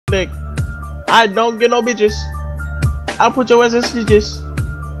dick. I don't get no bitches. I'll put your ass in stitches.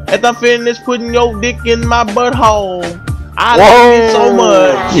 If I finish putting your dick in my butthole, I like it so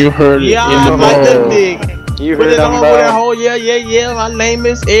much. You heard it. Yeah, I like the dick. You Put heard it on him, with that bro. hole, yeah, yeah, yeah. My name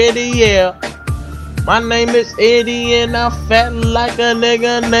is Eddie, yeah. My name is Eddie and I'm fat like a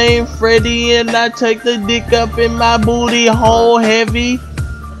nigga named Freddy, and I take the dick up in my booty hole heavy.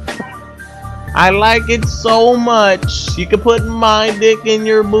 I like it so much. You can put my dick in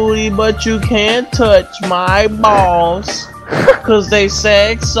your booty, but you can't touch my balls, cause they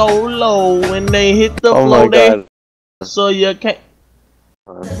sag so low when they hit the Oh floor. my god. So you can't.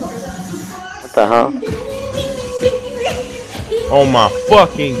 What the hell? Oh my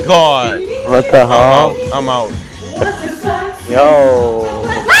fucking god. What the hell? I'm out. Yo.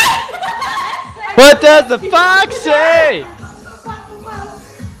 What does the fox say?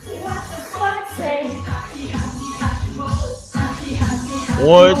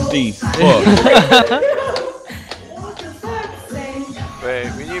 What the fuck?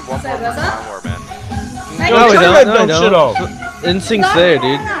 Wait, we need one more man. Yo, No, we turn don't. that No, dumb we shit don't. off. Insync's there,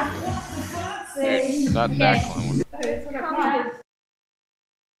 dude. Dude, not that clown.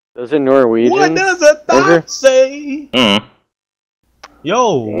 Those are Norwegians? What does a thought say?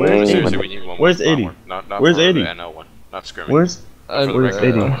 Yo, where's Seriously, we need one more. Where's one Eddie? more. Not Where's for Eddie? The NL one. Not scrimmage. Where's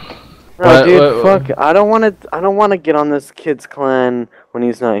Eddie? Bro, dude, fuck. I don't wanna get on this kid's clan when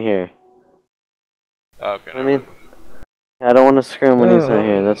he's not here. Okay. I mean, I don't wanna scream when he's not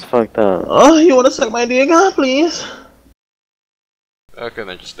here. That's fucked up. Oh, you wanna suck my dick, huh, please? Okay,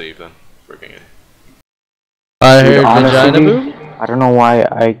 then just leave then. Freaking it. I Dude, heard honestly, vagina dude, boob. I don't know why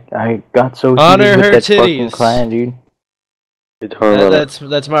I got so Honor heated with her that fucking titties. clan, dude.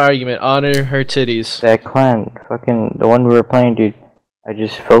 That's my argument. Honor her titties. That clan, fucking the one we were playing, dude. I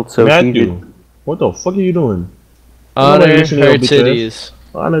just felt so heated. Matthew, what the fuck are you doing? Honor her Listen to your bitch titties.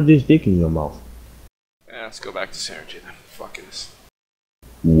 Honor this dick in your mouth. Yeah, let's go back to Synergy then. Fuck this.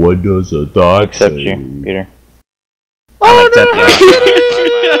 What does a thought Except say? you, Peter.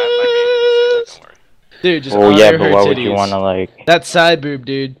 Dude, just Oh honor yeah, her but why would titties. you wanna like? That side boob,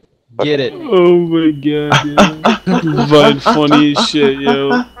 dude. Get it. Oh my god, yo. Vibe funny as shit,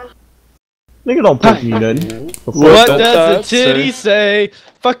 yo. Nigga don't poke me nothing. What the does thought the titty say?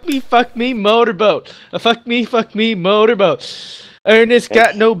 Fuck me, motorboat. Fuck me, motorboat. Ernest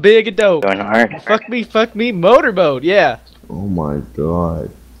got no big dope. Going hard. Fuck me, motorboat. Yeah. Oh my god.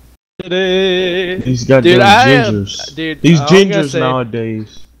 Today. These goddamn Dude, I am. gingers. Dude, These all I'm gonna gingers say-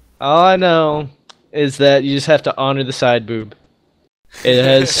 nowadays. All I know is that you just have to honor the side boob. It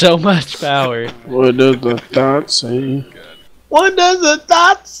has so much power. What does the thought say? What does a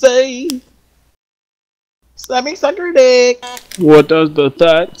thought say? Let me suck your dick. What does the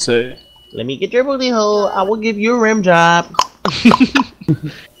thought say? Let me get your booty hole. I will give you a rim job.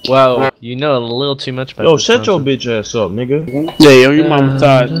 Wow, you know a little too much about Yo, this shut your nonsense. bitch ass up, nigga. Yeah, yo, your mama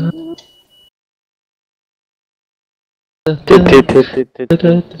thought.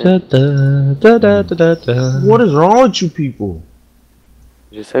 What is wrong with you people?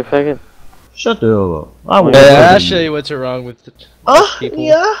 Did you say faggot? Shut the hell up. I will I'll show you what's wrong with people.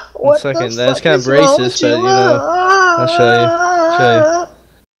 yeah. One second, that's kind of racist, but you know, I'll show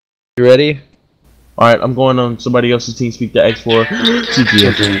you. You ready? Alright, I'm going on somebody else's team speak to X4.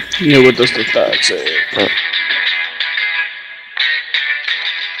 TPS. Yeah, what does the thought say?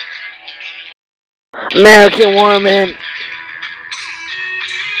 American Woman!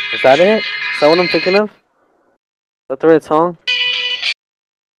 Is that it? Is that what I'm thinking of? Is that the right song?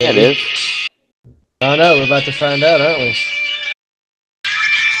 Yeah, it is. Oh no, we're about to find out, aren't we?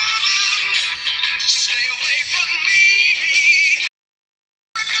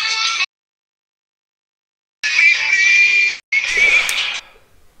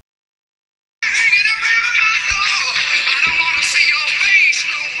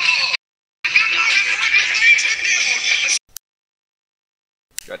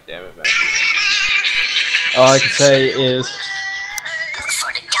 God damn it, man. All I can say is, Look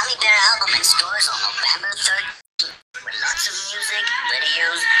for the Gummy Bear album in stores on November 13th with lots of music,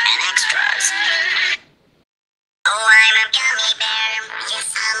 videos, and extras. Oh, I'm a gummy bear. Yes,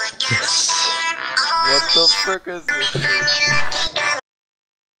 I'm a gummy bear. Oh, What the frick is this?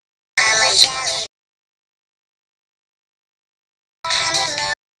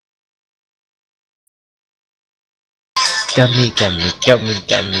 I'm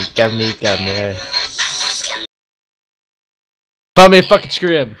a gummy gummy. Find me a fucking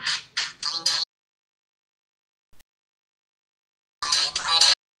scream.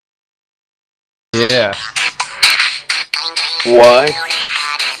 Yeah. What?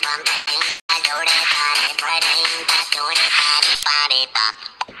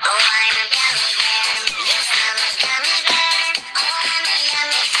 I'm a gummy bear. Yes, I'm a gummy bear. Oh, I'm a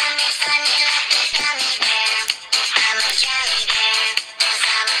yummy, yummy, funny, lucky gummy bear. I'm a jelly bear. Yes,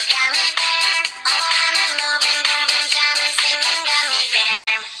 I'm a gummy bear. Oh, I'm a moving, grooving, jamming, singing gummy bear.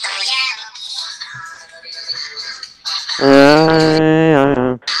 Oh, yeah.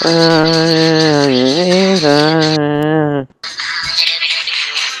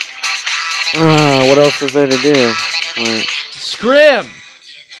 What else is there to do? Like, Scrim!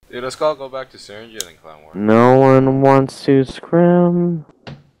 Dude, let's all go back to Syringe and Clan War. no one wants to scrim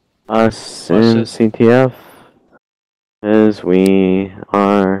us in this? CTF, as we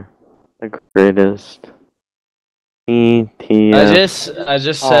are the greatest. CTF. I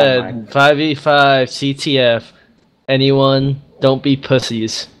just Oh said 5v5 CTF. Anyone, don't be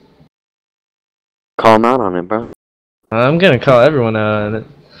pussies. Call him out on it, bro. I'm gonna call everyone out on it.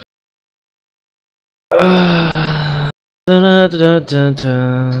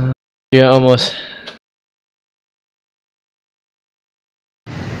 Dun-dun-dun-dun-dun. Yeah, almost.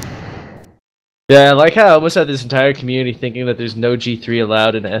 Yeah, I like how I almost had this entire community thinking that there's no G3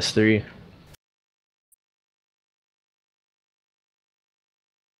 allowed in S3.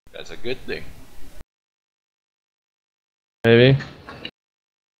 That's a good thing. Maybe.